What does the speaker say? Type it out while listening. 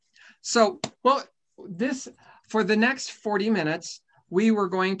So, well, this for the next 40 minutes, we were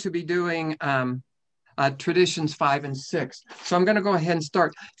going to be doing traditions 5 and 6. So I'm going to go ahead and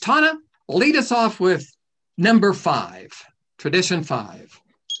start. Tana, lead us off with number 5, tradition 5.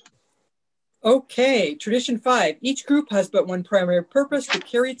 Okay, tradition 5. Each group has but one primary purpose: to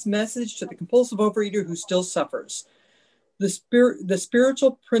carry its message to the compulsive overeater who still suffers. The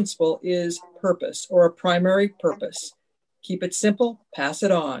spiritual principle is purpose, or a primary purpose. Keep it simple, pass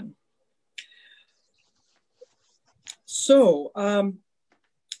it on. So,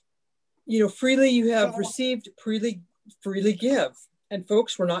 freely you have received, freely give. And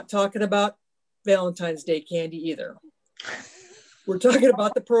folks, we're not talking about Valentine's Day candy either. We're talking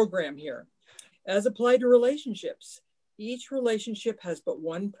about the program here. As applied to relationships, each relationship has but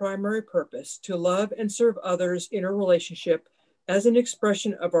one primary purpose: to love and serve others in a relationship as an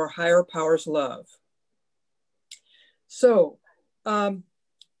expression of our higher power's love. So, how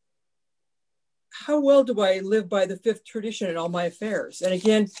well do I live by the 5th tradition in all my affairs? And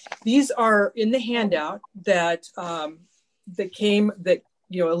again, these are in the handout that came, a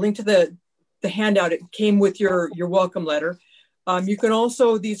link to the handout. It came with your welcome letter. You can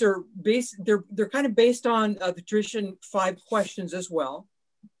also, these are they're kind of based on the tradition 5 questions as well.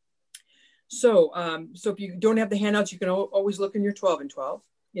 So, if you don't have the handouts, you can always look in your 12 and 12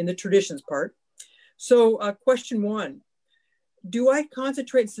 in the traditions part. So, question 1, do I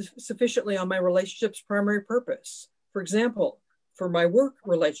concentrate sufficiently on my relationship's primary purpose? For example, for my work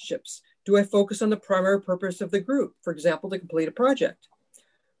relationships, do I focus on the primary purpose of the group? For example, to complete a project.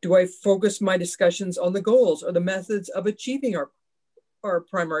 Do I focus my discussions on the goals or the methods of achieving our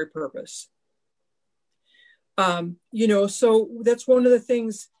primary purpose? So that's one of the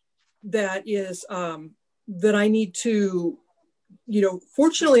things that is, that I need to,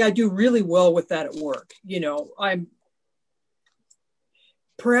 fortunately, I do really well with that at work. I'm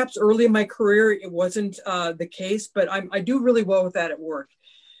perhaps early in my career, it wasn't the case, but I do really well with that at work.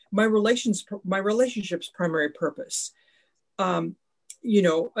 My relationship's primary purpose.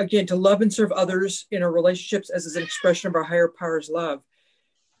 Again, to love and serve others in our relationships as an expression of our higher power's love.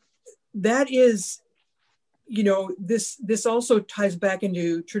 That is, this also ties back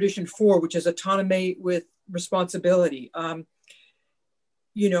into tradition 4, which is autonomy with responsibility. Am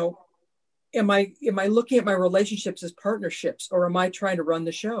I looking at my relationships as partnerships, or am I trying to run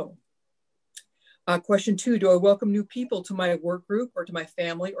the show? Question 2, do I welcome new people to my work group or to my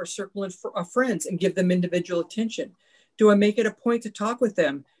family or circle of friends and give them individual attention? Do I make it a point to talk with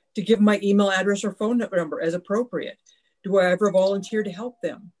them, to give my email address or phone number as appropriate? Do I ever volunteer to help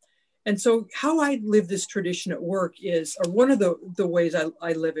them? And so how I live this tradition at work is, or one of the ways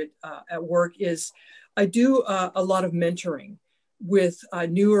I live it at work is, I do a lot of mentoring with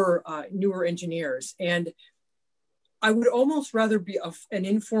newer engineers. And I would almost rather be an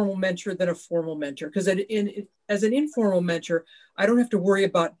informal mentor than a formal mentor, because as an informal mentor, I don't have to worry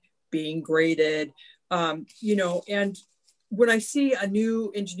about being graded, and when I see a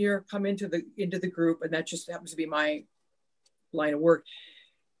new engineer come into the group, and that just happens to be my line of work,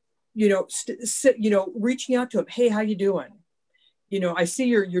 reaching out to them, hey, how you doing? I see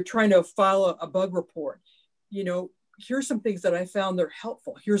you're trying to file a bug report. Here's some things that I found that are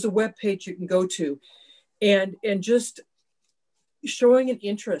helpful. Here's a web page you can go to, and just showing an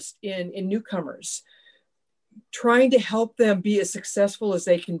interest in newcomers, trying to help them be as successful as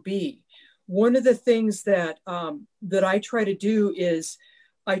they can be. One of the things that I try to do is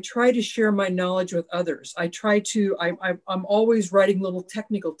I try to share my knowledge with others. I'm always writing little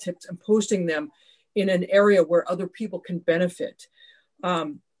technical tips and posting them in an area where other people can benefit,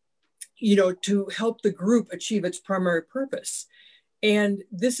 to help the group achieve its primary purpose. And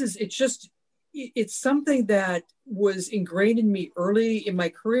it's something that was ingrained in me early in my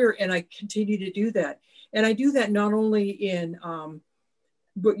career, and I continue to do that. And I do that not only in,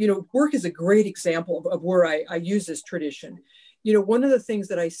 but work is a great example of where I use this tradition. One of the things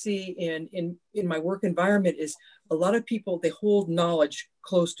that I see in my work environment is a lot of people, they hold knowledge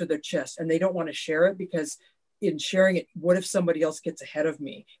close to their chest and they don't want to share it, because in sharing it, what if somebody else gets ahead of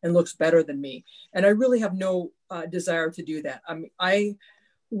me and looks better than me? And I really have no desire to do that.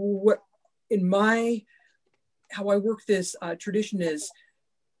 How I work this tradition is,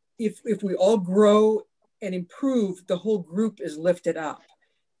 if we all grow and improve, the whole group is lifted up.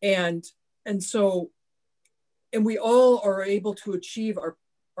 And we all are able to achieve our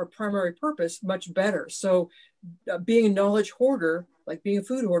primary purpose much better. So being a knowledge hoarder, like being a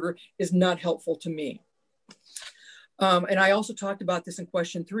food hoarder, is not helpful to me. And I also talked about this in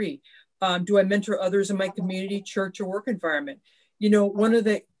question 3. Do I mentor others in my community, church, or work environment?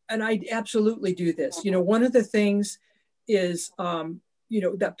 And I absolutely do this. One of the things is,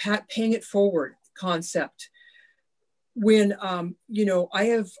 that paying it forward concept. When,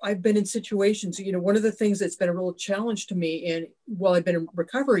 I've been in situations, one of the things that's been a real challenge to me while I've been in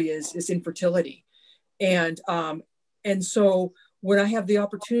recovery is infertility. And so when I have the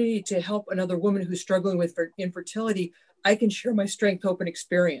opportunity to help another woman who's struggling with infertility, I can share my strength, hope, and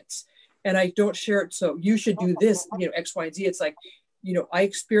experience. And I don't share it. So you should do this, X, Y, and Z. It's like, I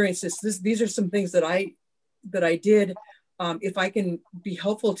experienced this. These are some things that I did. If I can be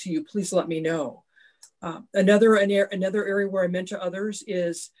helpful to you, please let me know. Another area where I mentor others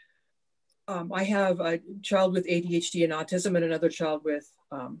is I have a child with ADHD and autism and another child with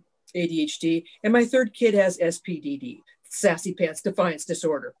ADHD. And my third kid has SPDD, sassy pants defiance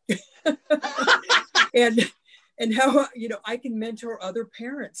disorder. and how, I can mentor other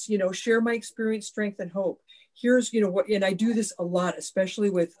parents, share my experience, strength, and hope. Here's, and I do this a lot, especially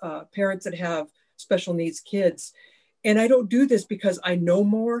with parents that have special needs kids. And I don't do this because I know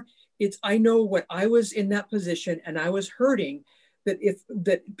more. I know when I was in that position and I was hurting,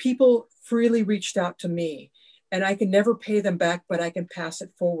 that people freely reached out to me, and I can never pay them back, but I can pass it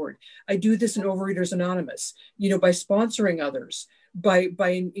forward. I do this in Overeaters Anonymous, by sponsoring others, by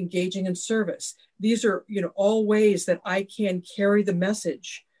engaging in service. These are, all ways that I can carry the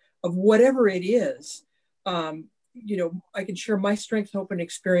message of whatever it is. I can share my strength, hope, and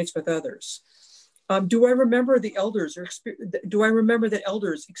experience with others. Do I remember the elders, do I remember that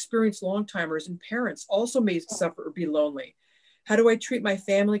elders, experienced long-timers, and parents also may suffer or be lonely? How do I treat my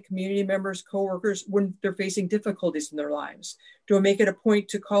family, community members, coworkers when they're facing difficulties in their lives? Do I make it a point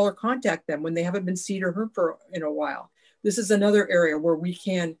to call or contact them when they haven't been seen or heard in a while? This is another area where we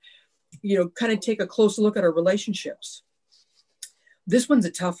can, kind of take a close look at our relationships. This one's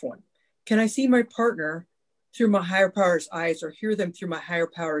a tough one. Can I see my partner through my higher power's eyes or hear them through my higher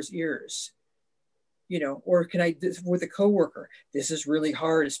power's ears? Or can I, with a coworker? This is really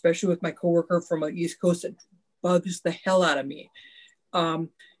hard, especially with my coworker from the East Coast that bugs the hell out of me.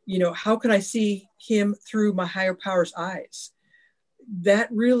 How can I see him through my higher power's eyes? That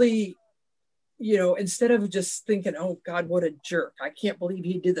really, instead of just thinking, oh God, what a jerk. I can't believe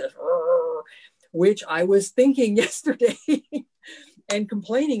he did this, which I was thinking yesterday and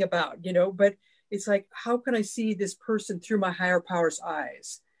complaining about, but it's like, how can I see this person through my higher power's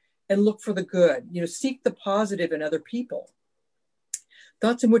eyes? And look for the good, seek the positive in other people.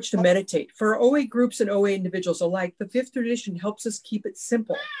 Thoughts in which to meditate. For OA groups and OA individuals alike, the fifth tradition helps us keep it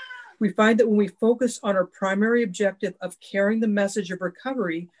simple. We find that when we focus on our primary objective of carrying the message of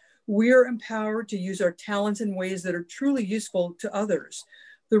recovery, we are empowered to use our talents in ways that are truly useful to others.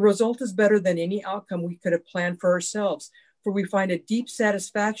 The result is better than any outcome we could have planned for ourselves, for we find a deep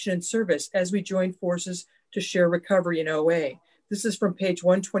satisfaction in service as we join forces to share recovery in OA. This is from page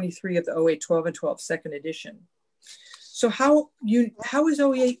 123 of the OA 12 and 12 second edition. So how is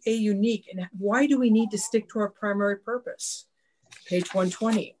OA unique, and why do we need to stick to our primary purpose? Page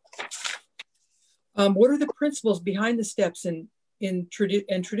 120. What are the principles behind the steps and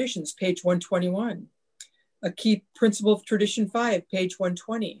traditions? Page 121. A key principle of tradition 5, page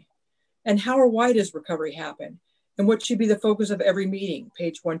 120. And how or why does recovery happen? And what should be the focus of every meeting?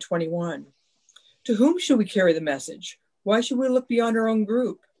 Page 121. To whom should we carry the message? Why should we look beyond our own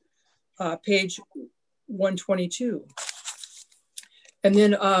group? Page 122. And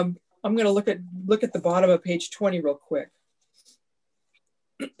then I'm going to look at the bottom of page 20 real quick.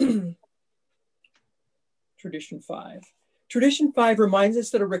 Tradition 5. Tradition 5 reminds us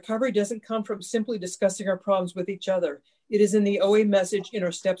that a recovery doesn't come from simply discussing our problems with each other. It is in the OA message in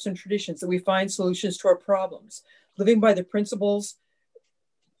our steps and traditions that we find solutions to our problems. Living by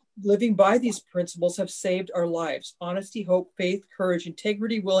these principles have saved our lives. Honesty, hope, faith, courage,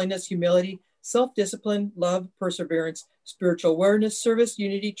 integrity, willingness, humility, self-discipline, love, perseverance, spiritual awareness, service,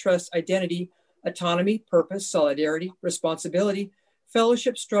 unity, trust, identity, autonomy, purpose, solidarity, responsibility,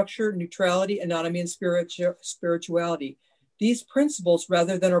 fellowship, structure, neutrality, anonymity, and spirituality. These principles,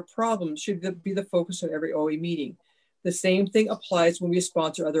 rather than our problems, should be the focus of every OA meeting. The same thing applies when we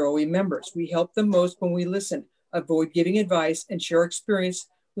sponsor other OA members. We help them most when we listen, avoid giving advice, and share experience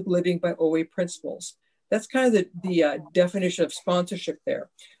with living by OA principles. That's kind of the definition of sponsorship there.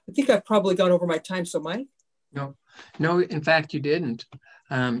 I think I've probably gone over my time. So Mike? No, in fact, you didn't.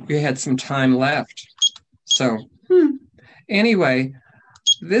 You had some time left. So anyway,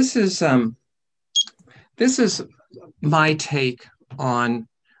 this is my take on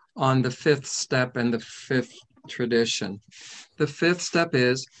the fifth step and the fifth tradition. The fifth step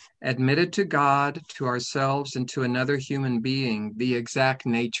is admitted to God, to ourselves, and to another human being the exact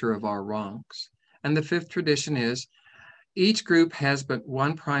nature of our wrongs. And the fifth tradition is each group has but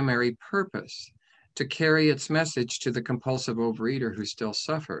one primary purpose, to carry its message to the compulsive overeater who still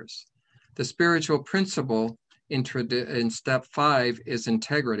suffers. The spiritual principle in step 5 is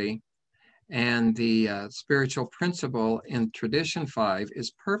integrity, and the spiritual principle in tradition 5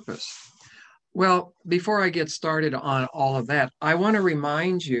 is purpose. Well, before I get started on all of that, I want to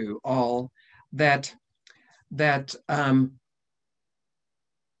remind you all that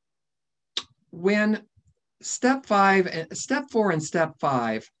when step 4 and step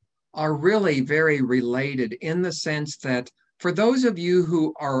 5 are really very related, in the sense that for those of you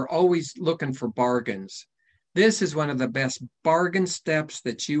who are always looking for bargains, this is one of the best bargain steps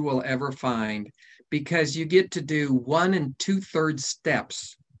that you will ever find, because you get to do 1 2/3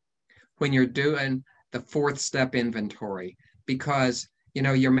 steps when you're doing the 4th step inventory, because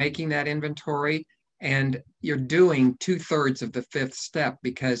you're making that inventory and you're doing 2/3 of the 5th step,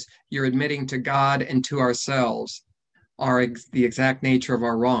 because you're admitting to God and to ourselves the exact nature of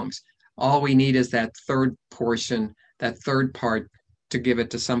our wrongs. All we need is that third portion, that third part, to give it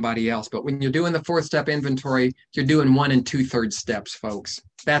to somebody else. But when you're doing the 4th step inventory, you're doing 1 2/3 steps, folks.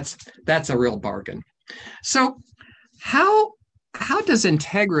 That's a real bargain. So how does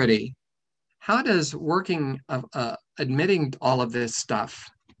integrity, how does working admitting all of this stuff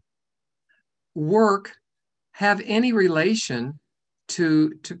have any relation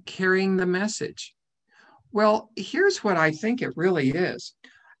to carrying the message? Well, here's what I think it really is.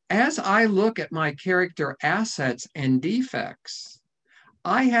 As I look at my character assets and defects,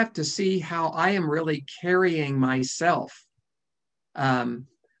 I have to see how I am really carrying myself on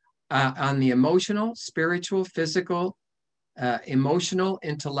the emotional, spiritual, physical, emotional,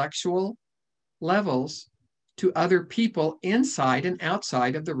 intellectual levels to other people inside and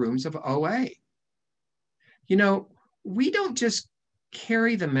outside of the rooms of OA. We don't just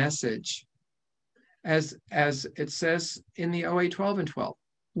carry the message as it says in the OA 12 and 12.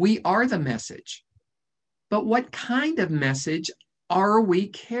 We are the message. But what kind of message are we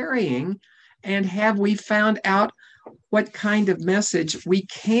carrying? And have we found out what kind of message we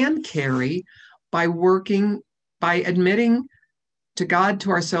can carry by admitting to God, to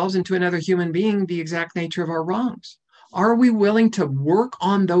ourselves, and to another human being the exact nature of our wrongs? Are we willing to work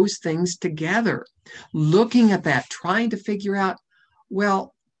on those things together? Looking at that, trying to figure out,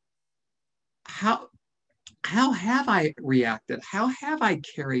 well, how have I reacted? How have I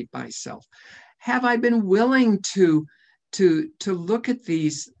carried myself? Have I been willing to look at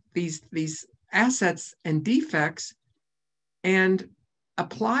these assets and defects and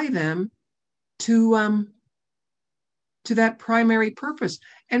apply them to that primary purpose?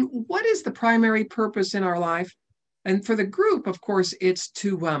 And what is the primary purpose in our life? And for the group, of course, it's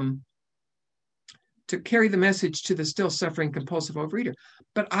to carry the message to the still suffering compulsive overeater.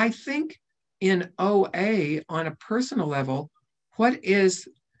 But I think in OA, on a personal level,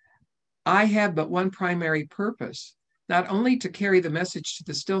 I have but one primary purpose, not only to carry the message to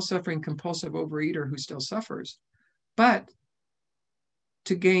the still suffering compulsive overeater who still suffers, but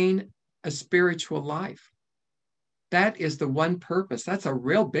to gain a spiritual life. That is the one purpose. That's a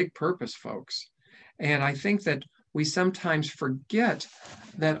real big purpose, folks. And I think that we sometimes forget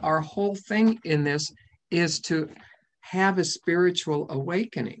that our whole thing in this is to have a spiritual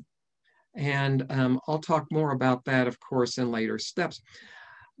awakening. And I'll talk more about that, of course, in later steps.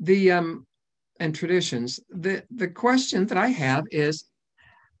 And traditions. The question that I have is,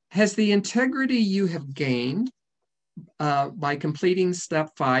 has the integrity you have gained by completing step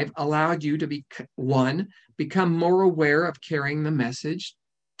 5 allowed you to become more aware of carrying the message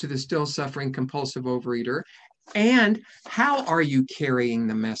to the still suffering compulsive overeater? And how are you carrying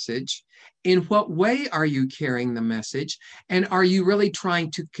the message? In what way are you carrying the message? And are you really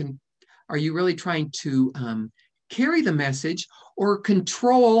trying to carry the message or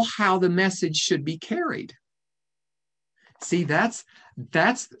control how the message should be carried? See,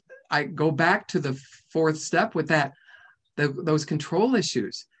 I go back to the 4th step with those control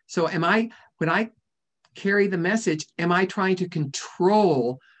issues. So when I carry the message, am I trying to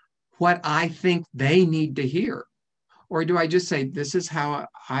control what I think they need to hear? Or do I just say, this is how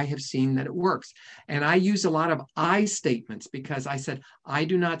I have seen that it works? And I use a lot of I statements, because I said, I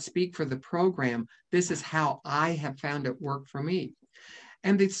do not speak for the program. This is how I have found it work for me.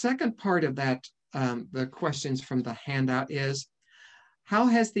 And the second part of that, the questions from the handout is, how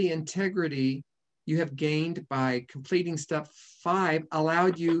has the integrity you have gained by completing step 5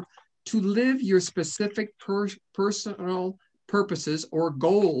 allowed you to live your specific personal purposes or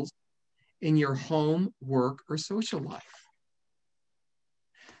goals in your home, work, or social life?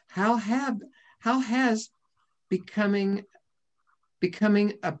 How has becoming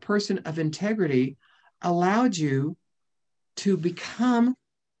a person of integrity allowed you to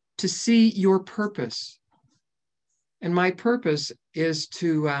to see your purpose. And my purpose is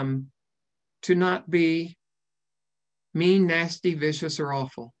to not be mean, nasty, vicious, or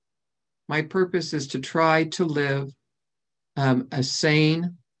awful. My purpose is to try to live a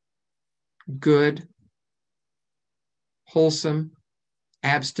sane, good, wholesome,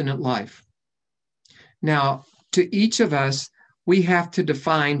 abstinent life. Now, to each of us, we have to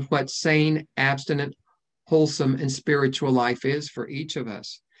define what sane, abstinent, wholesome, and spiritual life is for each of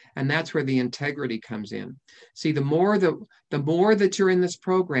us. And that's where the integrity comes in. See, the more that you're in this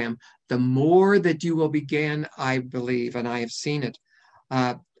program, the more that you will begin, I believe, and I have seen it,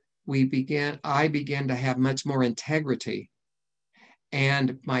 I begin to have much more integrity.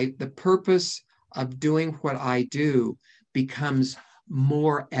 And the purpose of doing what I do becomes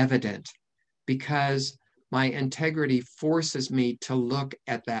more evident because my integrity forces me to look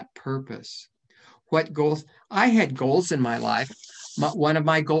at that purpose. What goals? I had goals in my life. One of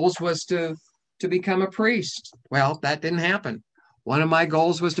my goals was to become a priest. Well, that didn't happen. One of my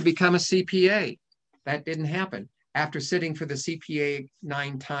goals was to become a CPA. That didn't happen. After sitting for the CPA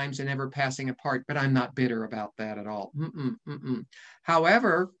 9 times and never passing a part, but I'm not bitter about that at all.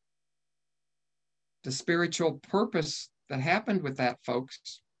 However, the spiritual purpose that happened with that,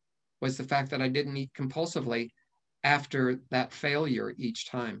 folks, was the fact that I didn't eat compulsively after that failure each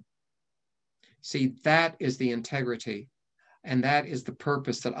time. See, that is the integrity. And that is the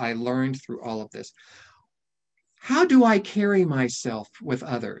purpose that I learned through all of this. How do I carry myself with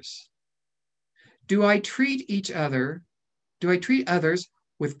others? Do I treat others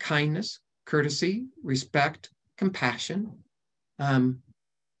with kindness, courtesy, respect, compassion, and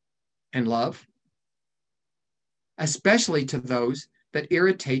love? Especially to those that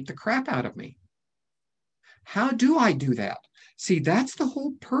irritate the crap out of me. How do I do that? See, that's the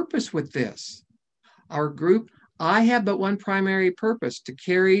whole purpose with this. Our group, I have but one primary purpose: to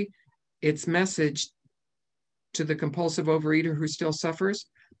carry its message to the compulsive overeater who still suffers.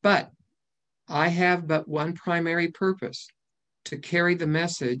 But I have but one primary purpose: to carry the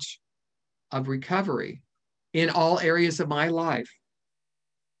message of recovery in all areas of my life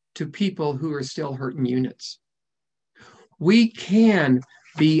to people who are still hurting units. We can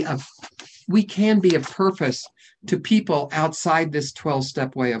be a purpose to people outside this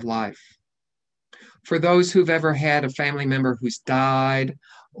 12-step way of life. For those who've ever had a family member who's died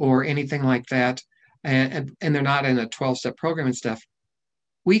or anything like that, and they're not in a 12-step program and stuff,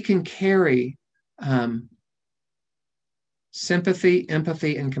 we can carry sympathy,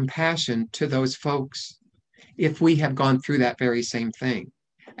 empathy, and compassion to those folks if we have gone through that very same thing.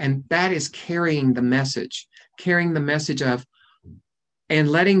 And that is carrying the message of,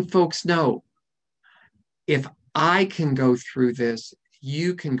 and letting folks know, if I can go through this,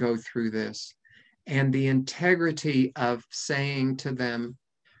 you can go through this. And the integrity of saying to them,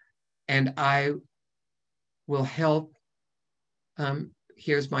 and I will help,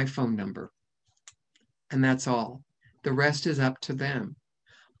 here's my phone number. And that's all. The rest is up to them.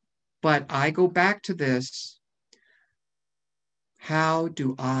 But I go back to this. How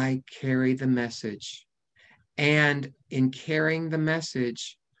do I carry the message? And in carrying the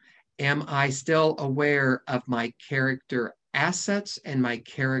message, am I still aware of my character assets and my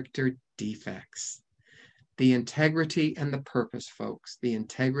character defects? The integrity and the purpose, folks. The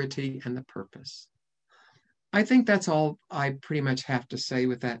integrity and the purpose. I think that's all I pretty much have to say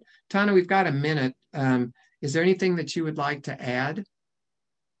with that. Tana, we've got a minute. Is there anything that you would like to add?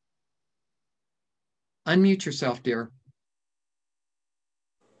 Unmute yourself, dear.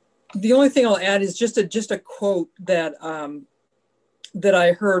 The only thing I'll add is just a quote that that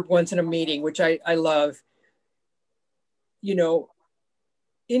I heard once in a meeting, which I love. In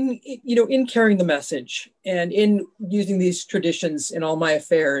carrying the message and in using these traditions in all my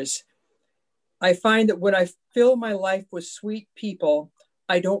affairs, I find that when I fill my life with sweet people,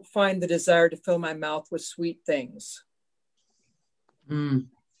 I don't find the desire to fill my mouth with sweet things.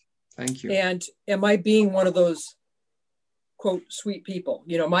 Thank you. And am I being one of those, quote, sweet people?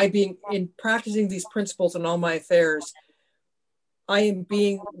 Am I being, in practicing these principles in all my affairs, I am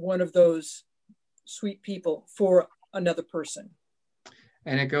being one of those sweet people for another person.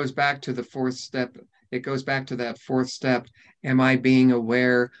 And it goes back to the fourth step. It goes back to that fourth step. Am I being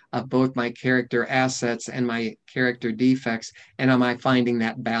aware of both my character assets and my character defects? And am I finding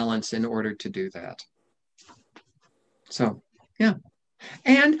that balance in order to do that? So, yeah.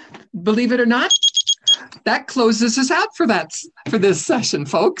 And believe it or not, that closes us out for this session,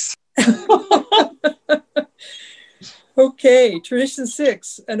 folks. Okay, tradition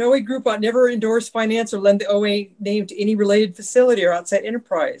 6. An OA group ought never endorse, finance, or lend the OA name to any related facility or outside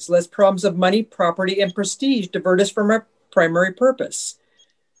enterprise, lest problems of money, property, and prestige divert us from our primary purpose.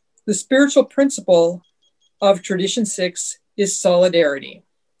 The spiritual principle of Tradition 6 is solidarity.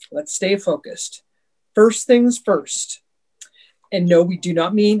 Let's stay focused. First things first. And no, we do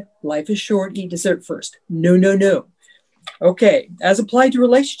not mean life is short, eat dessert first. No, no, no. Okay, as applied to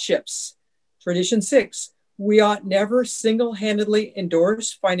relationships, Tradition 6, we ought never single-handedly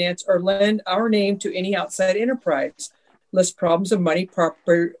endorse, finance, or lend our name to any outside enterprise, lest problems of money,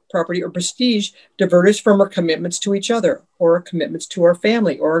 property, or prestige divert us from our commitments to each other, or our commitments to our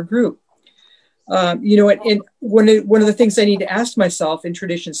family or our group. And one of the things I need to ask myself in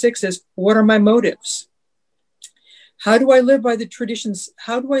Tradition 6 is, what are my motives? How do I live by the traditions?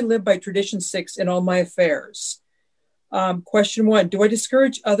 How do I live by Tradition 6 in all my affairs? Question 1, do I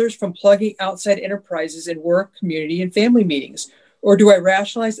discourage others from plugging outside enterprises in work, community, and family meetings? Or do I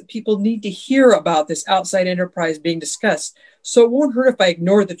rationalize that people need to hear about this outside enterprise being discussed, so it won't hurt if I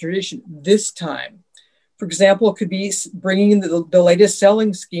ignore the tradition this time? For example, it could be bringing the latest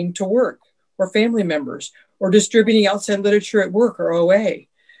selling scheme to work or family members, or distributing outside literature at work or OA.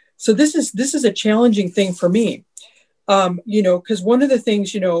 So this is a challenging thing for me, because one of the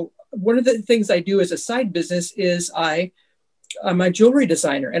things I do as a side business is I'm a jewelry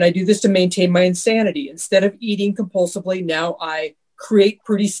designer, and I do this to maintain my insanity. Instead of eating compulsively, now I create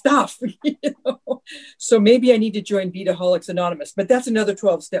pretty stuff. So maybe I need to join Beataholics Anonymous, but that's another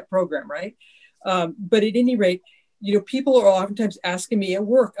 12-step program, right? But at any rate, people are oftentimes asking me at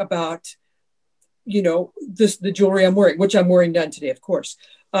work about, the jewelry I'm wearing, which I'm wearing none today, of course.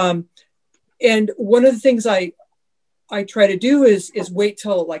 And one of the things I try to do is wait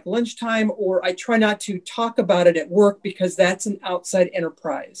till like lunchtime, or I try not to talk about it at work because that's an outside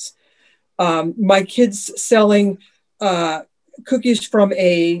enterprise. My kids selling cookies from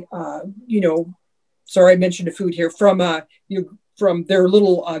sorry, I mentioned a food here, from their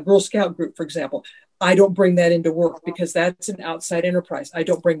little Girl Scout group, for example. I don't bring that into work because that's an outside enterprise. I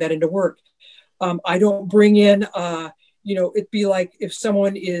don't bring that into work. I don't bring in, it'd be like if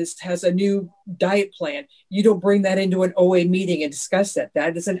someone has a new diet plan, you don't bring that into an OA meeting and discuss that.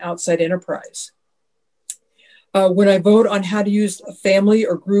 That is an outside enterprise. When I vote on how to use a family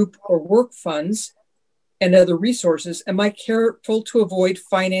or group or work funds and other resources, am I careful to avoid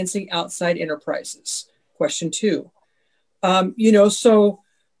financing outside enterprises? Question 2. When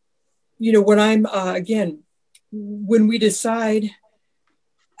I'm, when we decide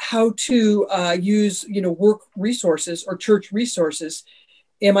how to use, work resources or church resources,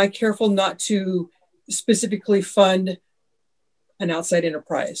 am I careful not to specifically fund an outside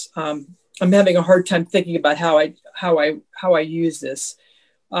enterprise? I'm having a hard time thinking about how I use this.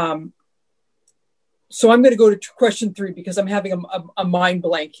 So I'm going to go to question 3 because I'm having a mind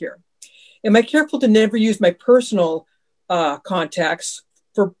blank here. Am I careful to never use my personal contacts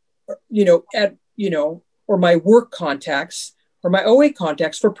for, or my work contacts or my OA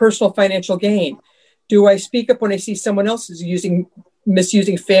contacts for personal financial gain? Do I speak up when I see someone else is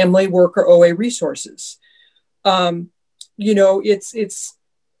misusing family, work, or OA resources? For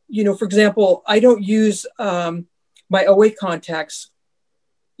example, I don't use my OA contacts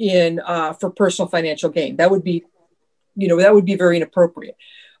for personal financial gain. That would be very inappropriate.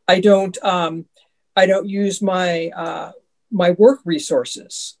 I don't use my work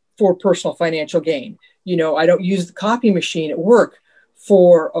resources for personal financial gain. I don't use the copy machine at work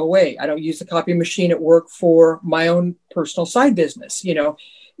for OA. I don't use the copy machine at work for my own personal side business.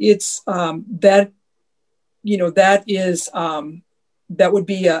 It's that would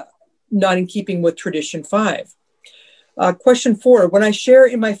be not in keeping with Tradition 5. Question 4, when I share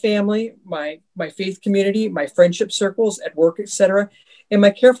in my family, my faith community, my friendship circles, at work, etc., am I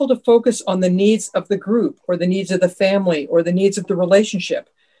careful to focus on the needs of the group or the needs of the family or the needs of the relationship?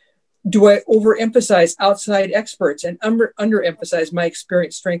 Do I overemphasize outside experts and underemphasize my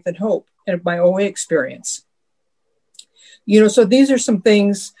experience, strength, and hope, and my OA experience? So these are some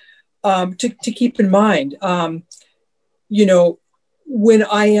things to keep in mind. When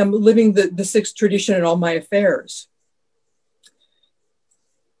I am living the sixth tradition in all my affairs.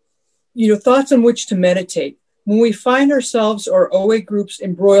 Thoughts on which to meditate. When we find ourselves or OA groups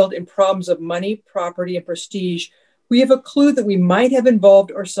embroiled in problems of money, property, and prestige, we have a clue that we might have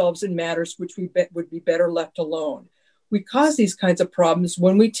involved ourselves in matters which would be better left alone. We cause these kinds of problems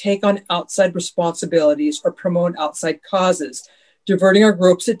when we take on outside responsibilities or promote outside causes, diverting our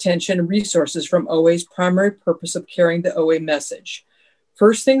group's attention and resources from OA's primary purpose of carrying the OA message.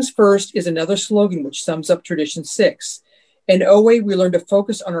 First things first is another slogan which sums up Tradition 6. In OA, we learn to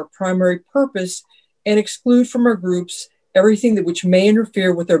focus on our primary purpose and exclude from our groups everything which may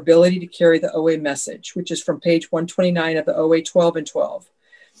interfere with their ability to carry the OA message, which is from page 129 of the OA 12 and 12.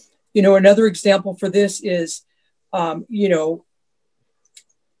 Another example for this is,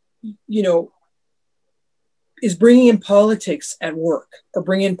 you know, is bringing in politics at work or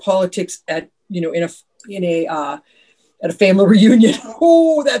bringing in politics at, you know, at a family reunion.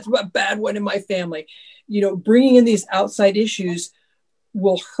 Oh, that's a bad one in my family. You know, bringing in these outside issues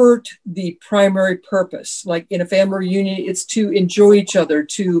will hurt the primary purpose. Like in a family reunion, it's to enjoy each other,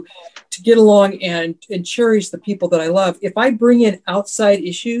 to get along and cherish the people that I love. If I bring in outside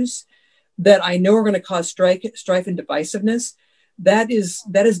issues that I know are going to cause strife and divisiveness, that is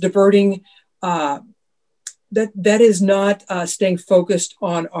diverting. That is not staying focused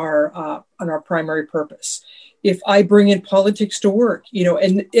on our primary purpose. If I bring in politics to work, you know,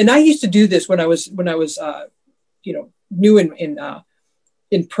 and I used to do this when I was you know, new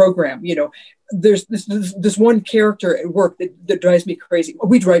in program. You know, there's this one character at work that drives me crazy.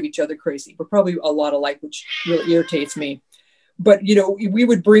 We drive each other crazy. We're probably a lot alike, which really irritates me. But, you know, we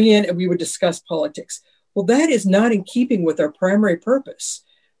would bring in and we would discuss politics. Well, that is not in keeping with our primary purpose.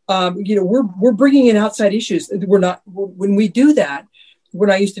 You know, we're bringing in outside issues. We're not, when we do that, when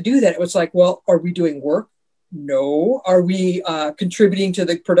I used to do that, it was like, well, are we doing work? No. Are we contributing to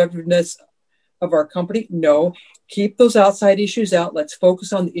the productiveness of our company? No. Keep those outside issues out. Let's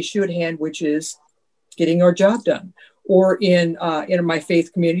focus on the issue at hand, which is getting our job done. Or in my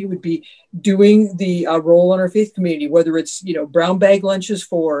faith community would be doing the role in our faith community, whether it's, you know, brown bag lunches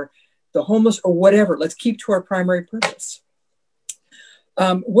for the homeless or whatever. Let's keep to our primary purpose.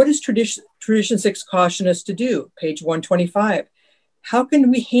 What does Tradition 6 caution us to do? Page 125. How can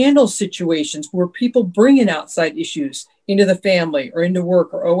we handle situations where people bring in outside issues into the family or into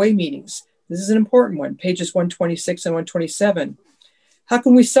work or OA meetings? This is an important one, pages 126 and 127. How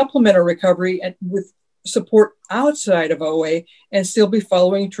can we supplement our recovery with support outside of OA and still be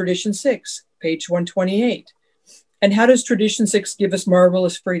following Tradition 6, page 128? And how does Tradition 6 give us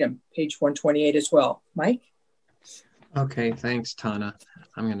marvelous freedom? Page 128 as well. Mike? Okay, thanks, Tana.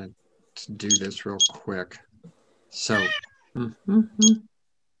 I'm going to do this real quick. So,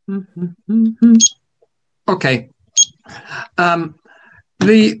 okay.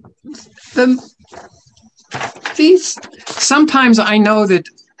 These sometimes I know that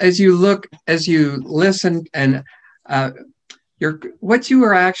as you listen, and what you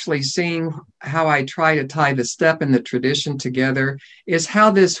are actually seeing, how I try to tie the step and the tradition together, is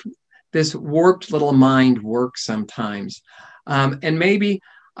how this warped little mind works sometimes. And maybe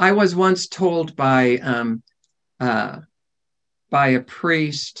I was once told by a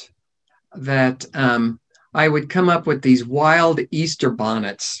priest that I would come up with these wild Easter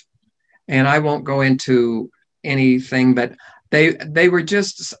bonnets, and I won't go into anything, but they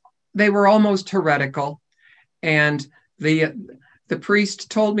were almost heretical. And the priest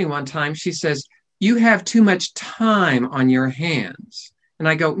told me one time, she says, "You have too much time on your hands." And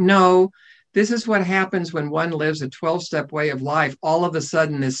I go, "No, this is what happens when one lives a 12-step way of life. All of a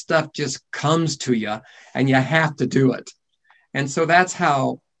sudden, this stuff just comes to you and you have to do it." And so that's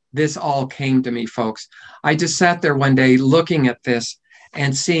how this all came to me, folks. I just sat there one day looking at this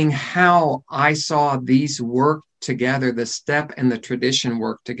and seeing how I saw these work together, the step and the tradition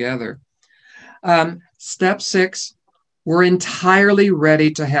work together. Step 6, we're entirely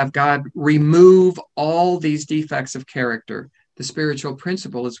ready to have God remove all these defects of character. The spiritual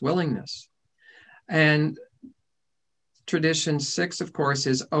principle is willingness. And Tradition 6, of course,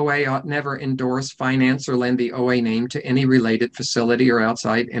 is OA ought never endorse, finance, or lend the OA name to any related facility or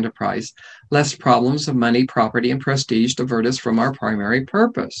outside enterprise, lest problems of money, property, and prestige divert us from our primary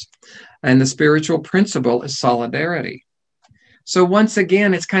purpose. And the spiritual principle is solidarity. So once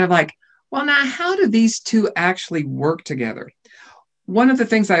again, it's kind of like, well, now how do these two actually work together? One of the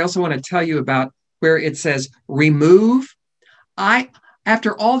things I also want to tell you about where it says remove,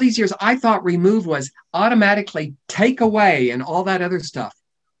 after all these years, I thought remove was automatically take away and all that other stuff.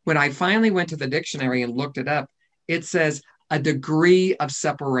 When I finally went to the dictionary and looked it up, it says a degree of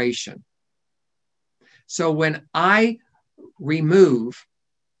separation. So when I remove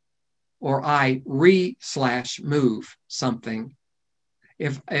or I re/move something,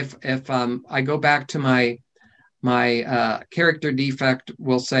 if I go back to my character defect,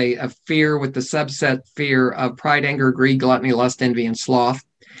 will say a fear with the subset fear of pride, anger, greed, gluttony, lust, envy, and sloth.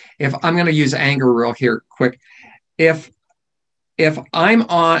 If I'm going to use anger real here quick, if I'm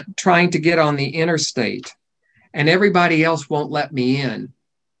trying to get on the interstate and everybody else won't let me in,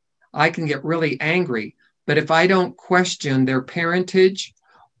 I can get really angry. But if I don't question their parentage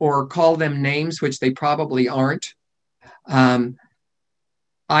or call them names, which they probably aren't,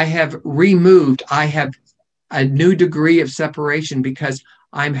 I have removed, I have a new degree of separation because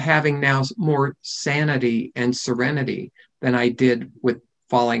I'm having now more sanity and serenity than I did with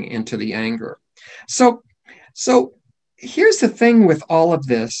falling into the anger. So here's the thing with all of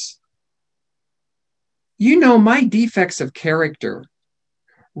this. My defects of character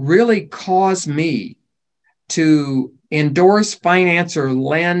really cause me to endorse, finance, or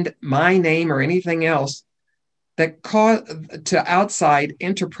lend my name or anything else that to outside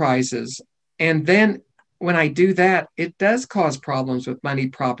enterprises. And then when I do that, it does cause problems with money,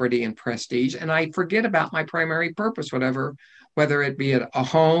 property, and prestige. And I forget about my primary purpose, whether it be at a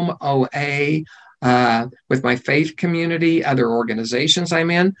home, OA, with my faith community, other organizations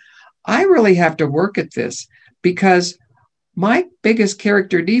I'm in. I really have to work at this because my biggest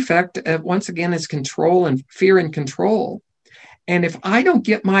character defect, once again, is control and fear and control. And if I don't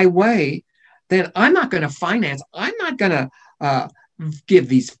get my way, then I'm not going to finance. I'm not going to give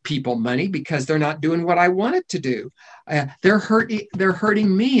these people money because they're not doing what I want it to do. They're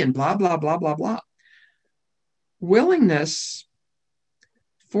hurting me and blah, blah, blah, blah, blah. Willingness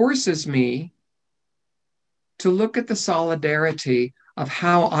forces me to look at the solidarity of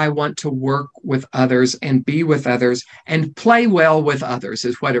how I want to work with others and be with others and play well with others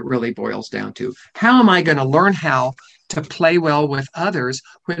is what it really boils down to. How am I going to learn how to play well with others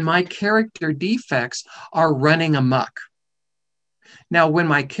when my character defects are running amok? Now, when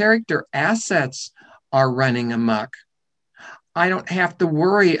my character assets are running amok, I don't have to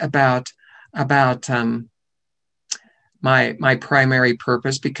worry about my primary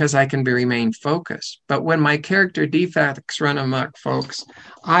purpose because I can remain focused. But when my character defects run amok, folks,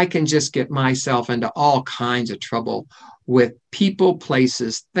 I can just get myself into all kinds of trouble with people,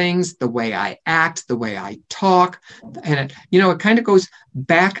 places, things, the way I act, the way I talk. And it kind of goes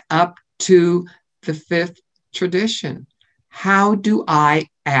back up to the fifth tradition. How do I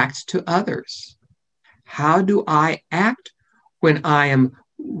act to others? How do I act when I am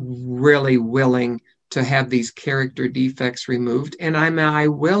really willing to have these character defects removed? And am I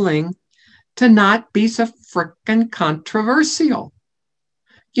willing to not be so frickin' controversial?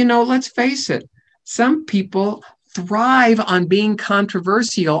 Let's face it, some people thrive on being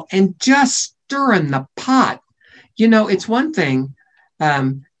controversial and just stirring the pot. It's one thing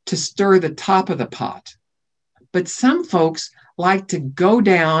to stir the top of the pot, but some folks like to go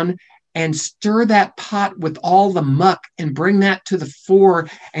down and stir that pot with all the muck and bring that to the fore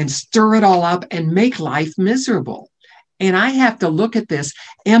and stir it all up and make life miserable. And I have to look at this.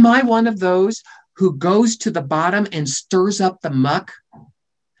 Am I one of those who goes to the bottom and stirs up the muck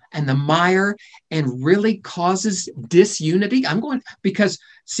and the mire and really causes disunity? Because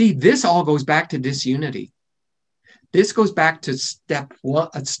see, this all goes back to disunity. This goes back to step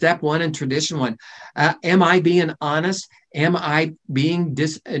one in tradition one. Am I being honest? Am I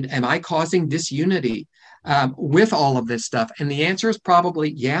causing disunity with all of this stuff? And the answer is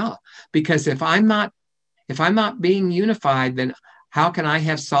probably yeah, because if I'm not being unified, then how can I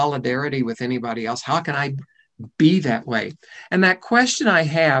have solidarity with anybody else? How can I be that way? And that question I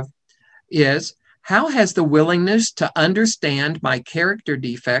have is, how has the willingness to understand my character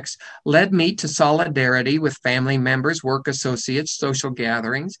defects led me to solidarity with family members, work associates, social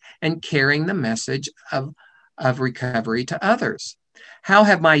gatherings, and carrying the message of recovery to others? How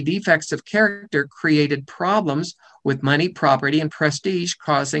have my defects of character created problems with money, property, and prestige,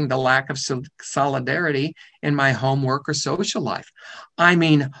 causing the lack of solidarity in my home, work, or social life? I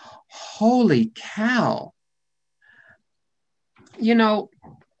mean, holy cow.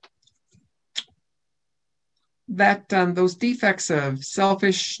 That those defects of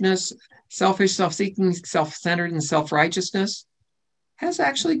selfishness, selfish, self-seeking, self-centered, and self-righteousness has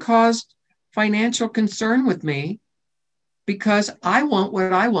actually caused financial concern with me because I want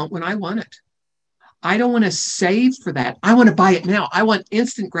what I want when I want it. I don't want to save for that. I want to buy it now. I want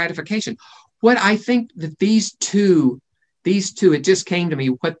instant gratification. What I think that these two, it just came to me,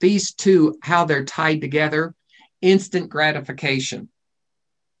 what these two, how they're tied together, instant gratification.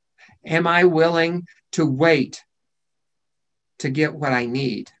 Am I willing to wait to get what I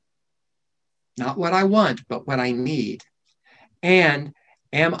need? Not what I want, but what I need. And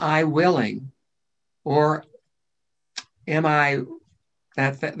am I willing, or am I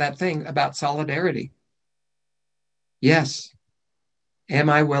that thing about solidarity? Yes. Am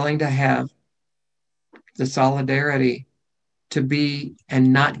I willing to have the solidarity to be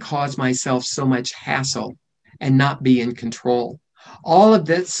and not cause myself so much hassle and not be in control? All of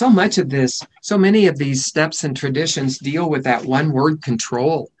this, so many of these steps and traditions deal with that one word,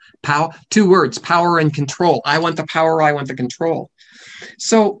 control. Power, two words, power and control. I want the power, I want the control.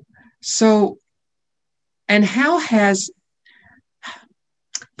 So, and how has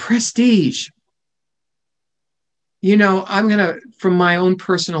prestige, from my own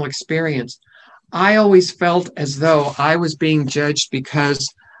personal experience, I always felt as though I was being judged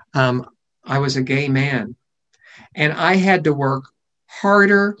because I was a gay man. And I had to work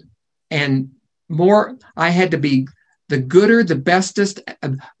harder and more. I had to be the gooder, the bestest,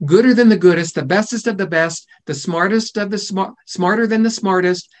 gooder than the goodest, the bestest of the best, the smartest of the smarter than the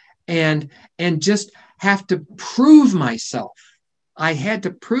smartest, and just have to prove myself. I had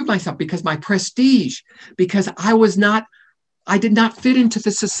to prove myself because my prestige, because I did not fit into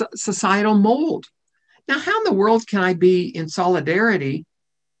the societal mold. Now, how in the world can I be in solidarity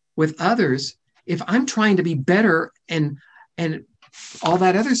with others if I'm trying to be better and all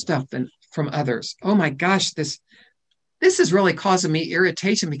that other stuff than from others? Oh my gosh, this is really causing me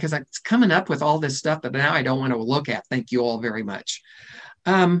irritation because it's coming up with all this stuff that now I don't want to look at. Thank you all very much.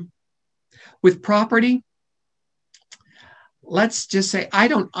 With property, let's just say I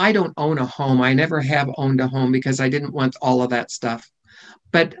don't own a home. I never have owned a home because I didn't want all of that stuff.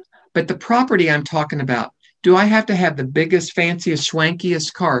 But the property I'm talking about, do I have to have the biggest, fanciest,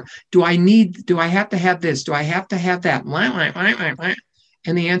 schwankiest car? Do I have to have this? Do I have to have that?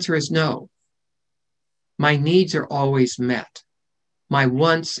 And the answer is no. My needs are always met. My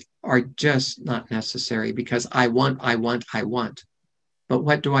wants are just not necessary because I want. But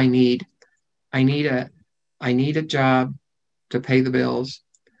what do I need? I need a job to pay the bills.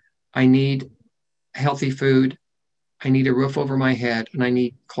 I need healthy food. I need a roof over my head, and I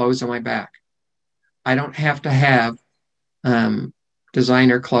need clothes on my back. I don't have to have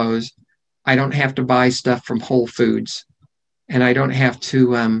designer clothes. I don't have to buy stuff from Whole Foods, and I don't have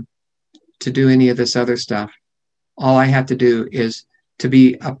to do any of this other stuff. All I have to do is to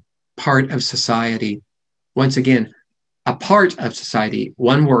be a part of society. Once again, a part of society,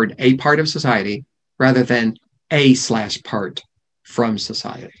 one word, a part of society, rather than a/part from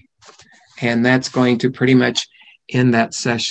society. And that's going to pretty much end that session.